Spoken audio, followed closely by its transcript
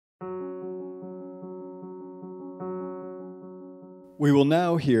We will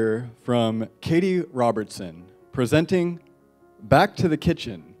now hear from Catie Robertson, presenting Back to the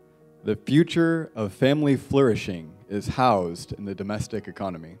Kitchen, the future of family flourishing is housed in the domestic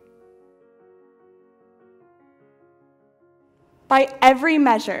economy. By every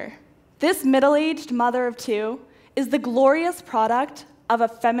measure, this middle-aged mother of two is the glorious product of a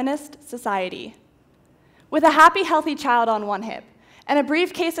feminist society. With a happy, healthy child on one hip and a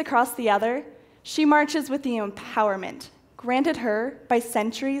briefcase across the other, she marches with the empowerment granted her by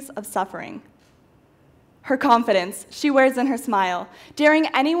centuries of suffering. Her confidence she wears in her smile, daring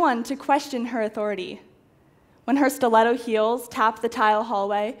anyone to question her authority. When her stiletto heels tap the tile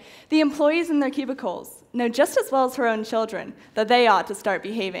hallway, the employees in their cubicles know just as well as her own children that they ought to start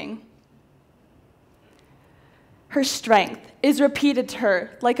behaving. Her strength is repeated to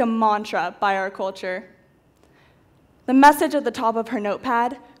her like a mantra by our culture. The message at the top of her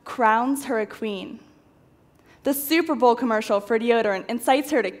notepad crowns her a queen. The Super Bowl commercial for deodorant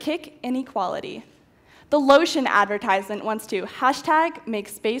incites her to kick inequality. The lotion advertisement wants to #make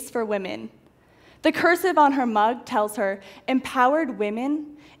space for women. The cursive on her mug tells her, empowered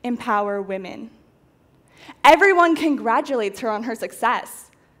women empower women. Everyone congratulates her on her success,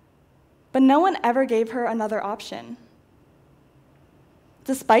 but no one ever gave her another option.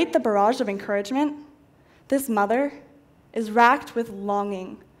 Despite the barrage of encouragement, this mother is racked with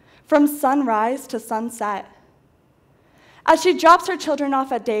longing from sunrise to sunset. As she drops her children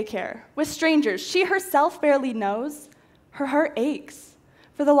off at daycare with strangers she herself barely knows, her heart aches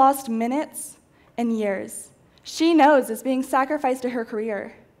for the lost minutes and years she knows is being sacrificed to her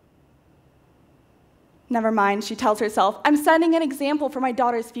career. Never mind, she tells herself, I'm setting an example for my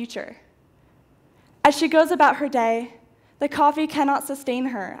daughter's future. As she goes about her day, the coffee cannot sustain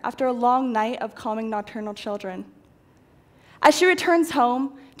her after a long night of calming nocturnal children. As she returns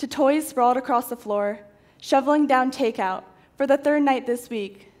home to toys sprawled across the floor, shoveling down takeout, for the third night this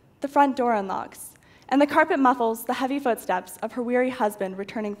week, the front door unlocks, and the carpet muffles the heavy footsteps of her weary husband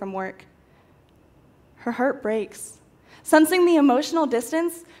returning from work. Her heart breaks, sensing the emotional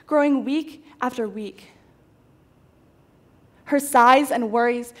distance growing week after week. Her sighs and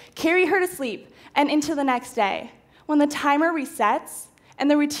worries carry her to sleep and into the next day, when the timer resets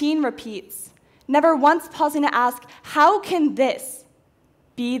and the routine repeats, never once pausing to ask, how can this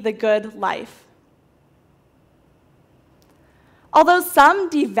be the good life? Although some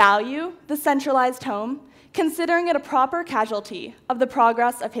devalue the centralized home, considering it a proper casualty of the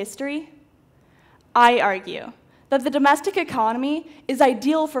progress of history, I argue that the domestic economy is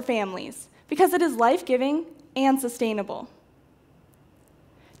ideal for families because it is life-giving and sustainable.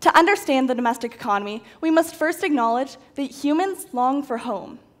 To understand the domestic economy, we must first acknowledge that humans long for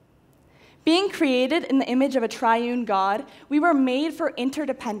home. Being created in the image of a triune God, we were made for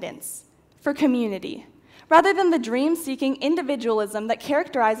interdependence, for community, rather than the dream-seeking individualism that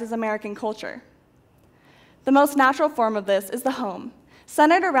characterizes American culture. The most natural form of this is the home,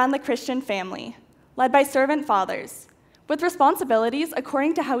 centered around the Christian family, led by servant fathers, with responsibilities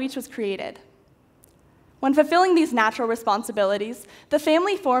according to how each was created. When fulfilling these natural responsibilities, the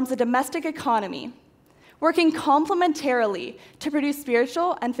family forms a domestic economy, working complementarily to produce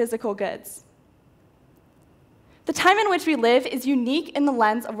spiritual and physical goods. The time in which we live is unique in the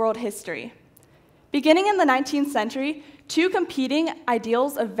lens of world history. Beginning in the 19th century, two competing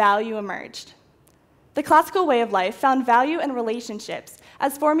ideals of value emerged. The classical way of life found value in relationships,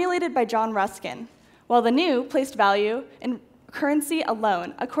 as formulated by John Ruskin, while the new placed value in currency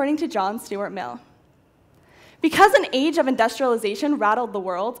alone, according to John Stuart Mill. Because an age of industrialization rattled the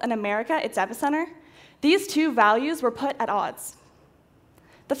world and America its epicenter, these two values were put at odds.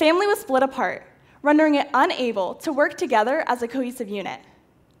 The family was split apart, rendering it unable to work together as a cohesive unit.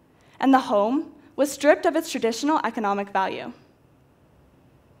 And the home was stripped of its traditional economic value.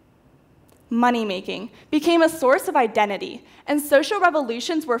 Money-making became a source of identity, and social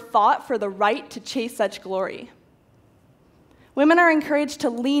revolutions were fought for the right to chase such glory. Women are encouraged to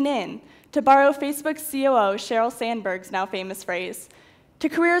lean in, to borrow Facebook's COO Sheryl Sandberg's now famous phrase, to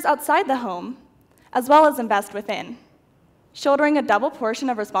careers outside the home, as well as invest within, shouldering a double portion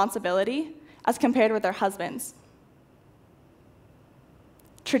of responsibility as compared with their husbands.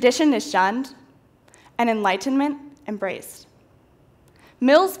 Tradition is shunned, and enlightenment embraced.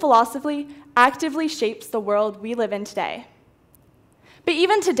 Mill's philosophy actively shapes the world we live in today. But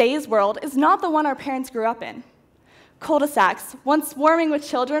even today's world is not the one our parents grew up in. Cul-de-sacs, once swarming with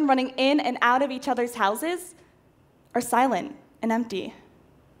children running in and out of each other's houses, are silent and empty.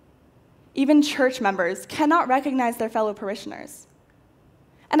 Even church members cannot recognize their fellow parishioners.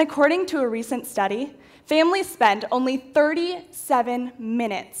 And according to a recent study, families spend only 37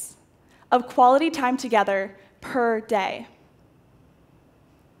 minutes of quality time together per day.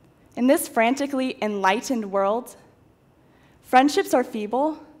 In this frantically enlightened world, friendships are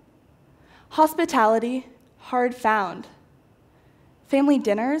feeble, hospitality hard found, family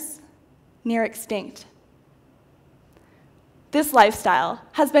dinners near extinct. This lifestyle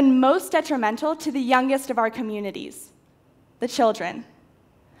has been most detrimental to the youngest of our communities, the children.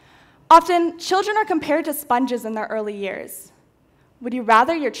 Often, children are compared to sponges in their early years. Would you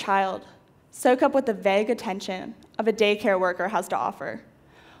rather your child soak up what the vague attention of a daycare worker has to offer,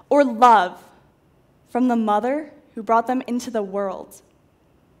 or love from the mother who brought them into the world?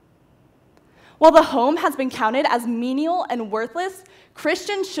 While the home has been counted as menial and worthless,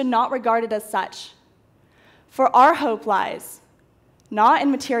 Christians should not regard it as such. For our hope lies not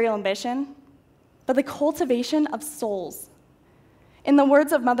in material ambition, but the cultivation of souls. In the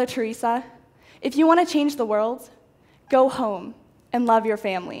words of Mother Teresa, if you want to change the world, go home and love your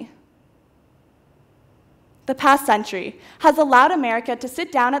family. The past century has allowed America to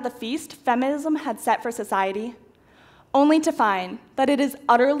sit down at the feast feminism had set for society, only to find that it is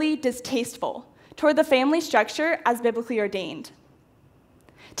utterly distasteful toward the family structure as biblically ordained.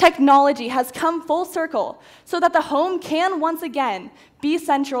 Technology has come full circle so that the home can once again be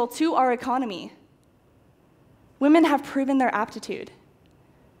central to our economy. Women have proven their aptitude.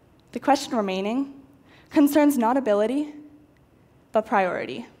 The question remaining concerns not ability, but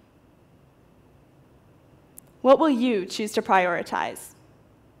priority. What will you choose to prioritize?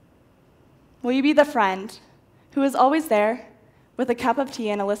 Will you be the friend who is always there with a cup of tea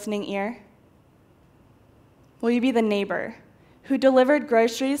and a listening ear? Will you be the neighbor who delivered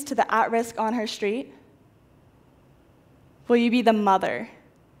groceries to the at-risk on her street? Will you be the mother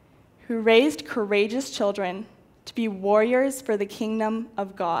who raised courageous children to be warriors for the kingdom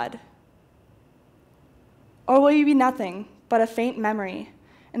of God? Or will you be nothing but a faint memory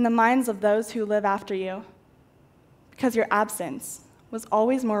in the minds of those who live after you, because your absence was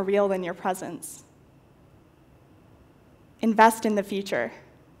always more real than your presence? Invest in the future.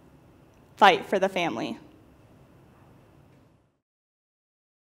 Fight for the family.